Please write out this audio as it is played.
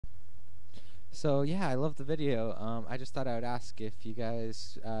So yeah, I love the video. I just thought I would ask if you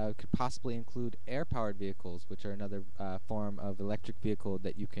guys could possibly include air-powered vehicles, which are another form of electric vehicle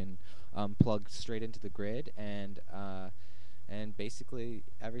that you can plug straight into the grid, and basically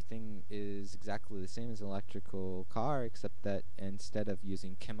everything is exactly the same as an electrical car, except that instead of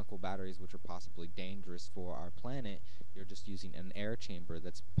using chemical batteries, which are possibly dangerous for our planet, you're just using an air chamber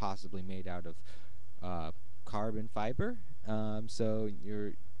that's possibly made out of uh, carbon fiber. So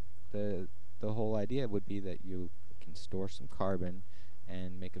the the whole idea would be that you can store some carbon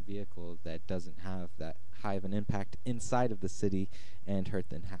and make a vehicle that doesn't have that high of an impact inside of the city and hurt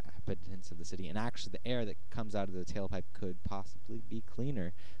the inhabitants of the city. And actually, the air that comes out of the tailpipe could possibly be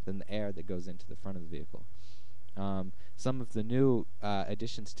cleaner than the air that goes into the front of the vehicle. Some of the new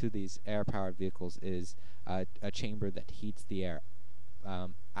additions to these air-powered vehicles is a chamber that heats the air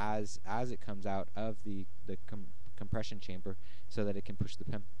as it comes out of the compression chamber, so that it can push the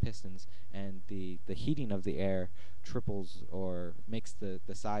pistons, and the heating of the air triples or makes the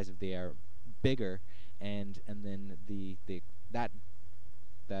size of the air bigger, and then that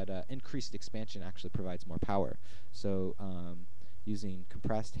that increased expansion actually provides more power. So using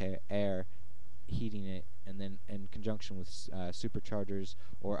compressed air, heating it, and then in conjunction with superchargers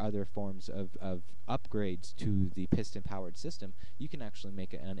or other forms of upgrades to the piston-powered system, you can actually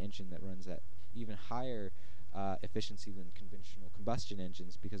make an engine that runs at even higher efficiency than conventional combustion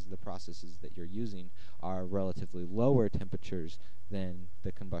engines, because the processes that you're using are relatively lower temperatures than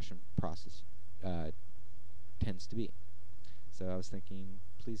the combustion process uh, tends to be. So I was thinking,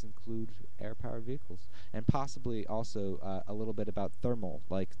 please include air-powered vehicles, and possibly also a little bit about thermal,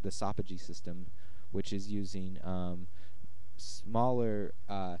 like the Sopogee system, which is using smaller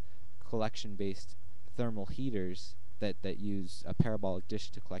collection-based thermal heaters that use a parabolic dish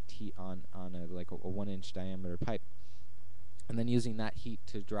to collect heat on a 1-inch diameter pipe, and then using that heat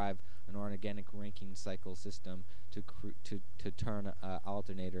to drive an organic ranking cycle system to turn an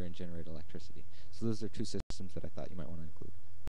alternator and generate electricity. So those are two systems that I thought you might want to include.